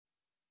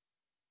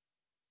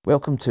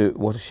Welcome to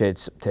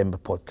Watershed's September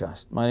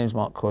podcast. My name is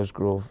Mark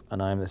Cosgrove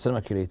and I am the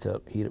cinema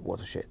curator here at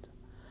Watershed.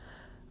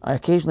 I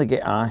occasionally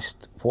get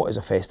asked what is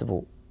a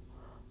festival,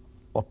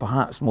 or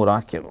perhaps more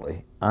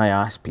accurately, I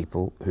ask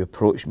people who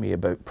approach me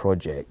about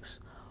projects,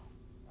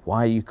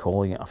 why are you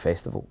calling it a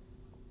festival?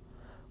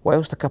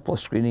 Whilst a couple of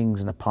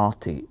screenings and a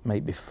party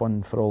might be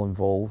fun for all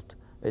involved,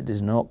 it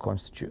does not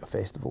constitute a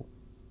festival.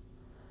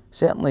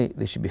 Certainly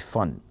they should be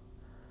fun.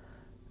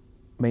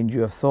 Mind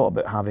you, I've thought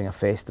about having a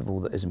festival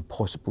that is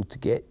impossible to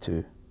get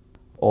to,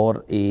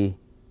 or you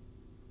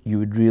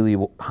would really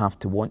have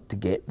to want to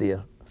get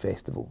there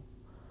festival.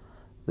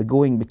 The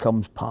going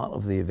becomes part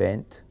of the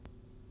event.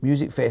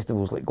 Music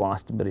festivals like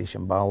Glastonbury,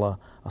 Shambhala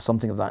are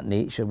something of that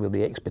nature where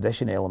the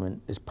expedition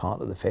element is part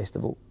of the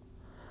festival.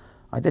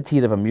 I did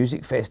hear of a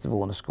music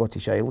festival on a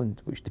Scottish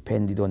island which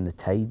depended on the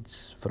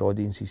tides for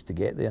audiences to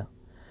get there.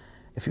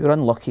 If you were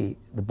unlucky,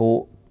 the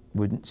boat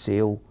wouldn't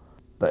sail,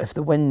 but if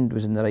the wind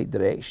was in the right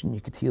direction, you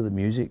could hear the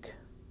music.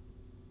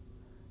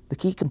 The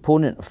key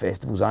component of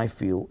festivals, I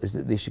feel, is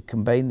that they should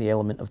combine the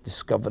element of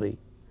discovery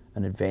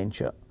and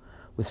adventure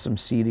with some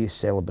serious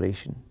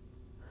celebration.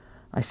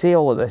 I say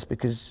all of this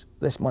because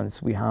this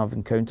month we have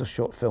Encounters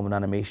Short Film and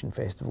Animation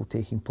Festival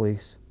taking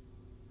place.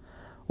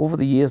 Over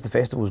the years, the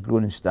festival has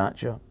grown in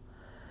stature.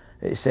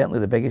 It is certainly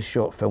the biggest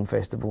short film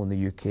festival in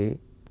the UK,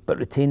 but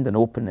retained an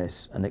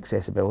openness and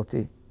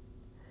accessibility.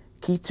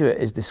 Key to it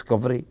is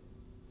discovery.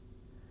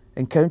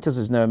 Encounters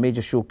is now a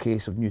major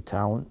showcase of new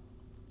talent.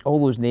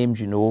 All those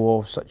names you know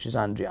of, such as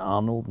Andrea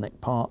Arnold,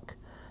 Nick Park,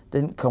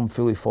 didn't come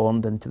fully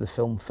formed into the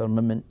film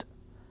firmament.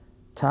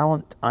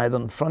 Talent, either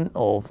in front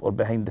of or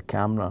behind the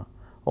camera,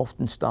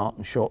 often start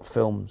in short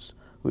films,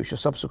 which are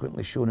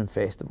subsequently shown in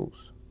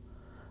festivals.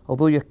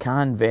 Although your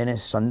Cannes,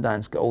 Venice,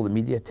 Sundance get all the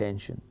media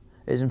attention,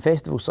 it is in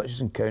festivals such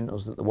as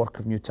Encounters that the work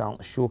of new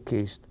talent is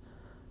showcased,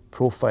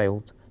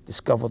 profiled,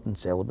 discovered and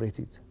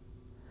celebrated.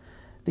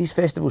 These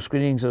festival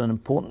screenings are an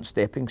important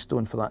stepping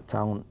stone for that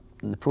talent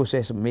in the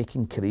process of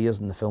making careers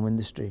in the film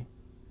industry.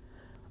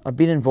 I've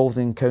been involved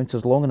in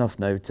Encounters long enough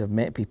now to have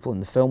met people in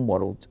the film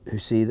world who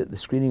say that the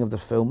screening of their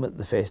film at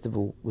the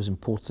festival was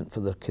important for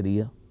their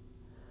career.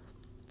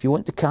 If you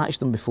want to catch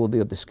them before they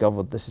are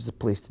discovered, this is the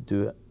place to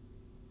do it.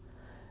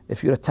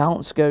 If you're a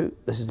talent scout,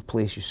 this is the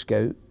place you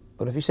scout.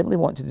 Or if you simply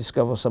want to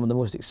discover some of the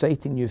most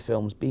exciting new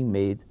films being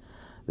made,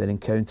 then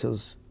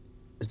Encounters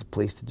is the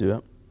place to do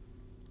it.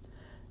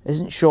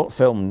 Isn't short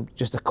film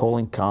just a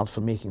calling card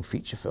for making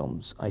feature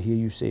films, I hear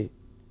you say?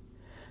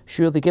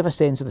 Sure, they give a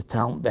sense of the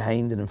talent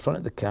behind and in front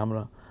of the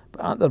camera,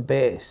 but at their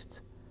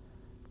best,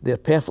 they're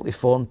perfectly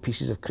formed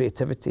pieces of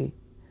creativity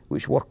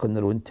which work on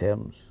their own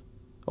terms.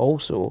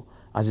 Also,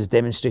 as is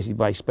demonstrated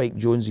by Spike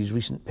Jonze's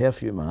recent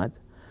perfume ad,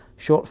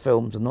 short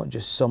films are not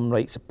just some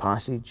rites of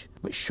passage,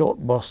 but short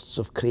bursts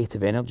of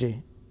creative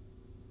energy.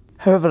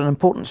 However, an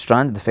important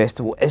strand of the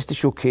festival is to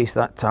showcase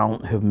that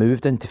talent who have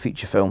moved into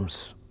feature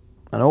films,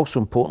 and also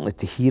importantly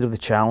to hear of the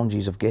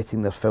challenges of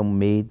getting their film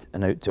made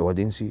and out to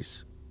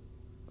audiences.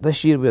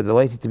 This year we are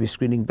delighted to be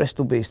screening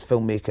Bristol-based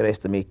filmmaker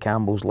Esther May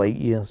Campbell's Light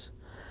Years.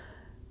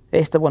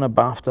 Esther won a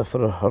BAFTA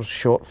for her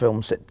short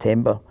film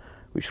September,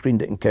 which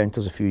screened at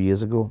Encounters a few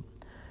years ago.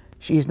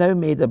 She has now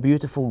made a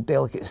beautiful,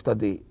 delicate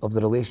study of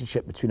the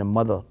relationship between a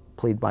mother,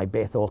 played by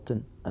Beth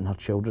Orton, and her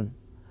children.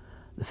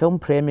 The film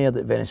premiered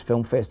at Venice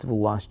Film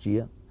Festival last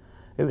year.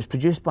 It was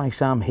produced by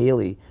Sam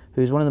Haley,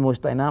 who is one of the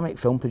most dynamic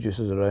film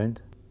producers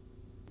around.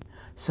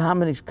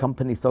 Sam and his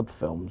company Third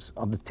Films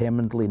are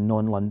determinedly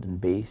non-London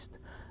based.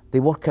 They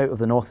work out of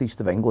the northeast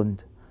of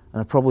England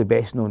and are probably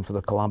best known for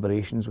their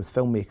collaborations with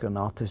filmmaker and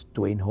artist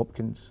Dwayne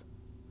Hopkins.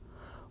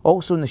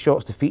 Also in the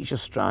shorts to feature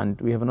strand,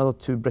 we have another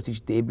two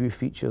British debut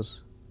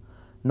features.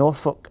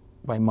 Norfolk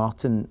by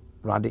Martin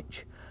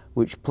Radic,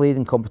 which played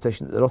in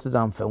competition at the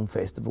Rotterdam Film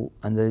Festival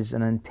and is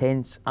an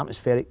intense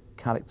atmospheric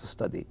character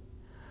study,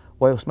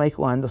 whilst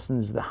Michael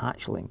Anderson's The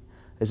Hatchling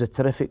is a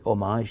terrific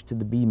homage to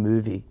the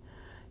B-movie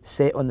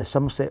set on the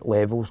Somerset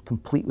levels,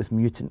 complete with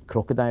mutant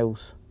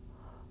crocodiles.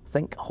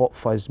 Think Hot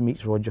Fuzz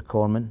meets Roger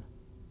Corman.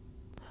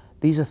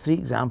 These are three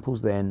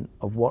examples then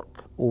of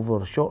work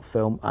over short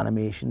film,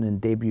 animation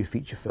and debut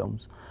feature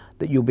films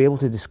that you'll be able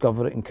to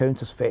discover at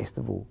Encounters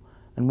Festival,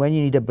 and when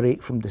you need a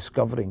break from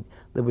discovering,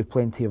 there'll be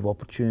plenty of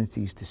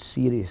opportunities to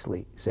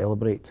seriously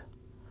celebrate.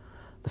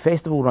 The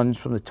festival runs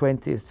from the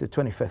 20th to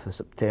 25th of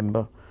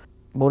September.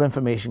 More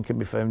information can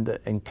be found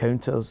at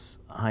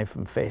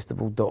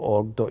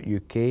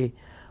encounters-festival.org.uk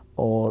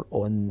or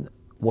on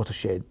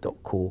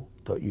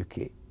watershed.co.uk.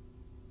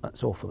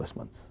 That's all for this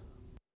month.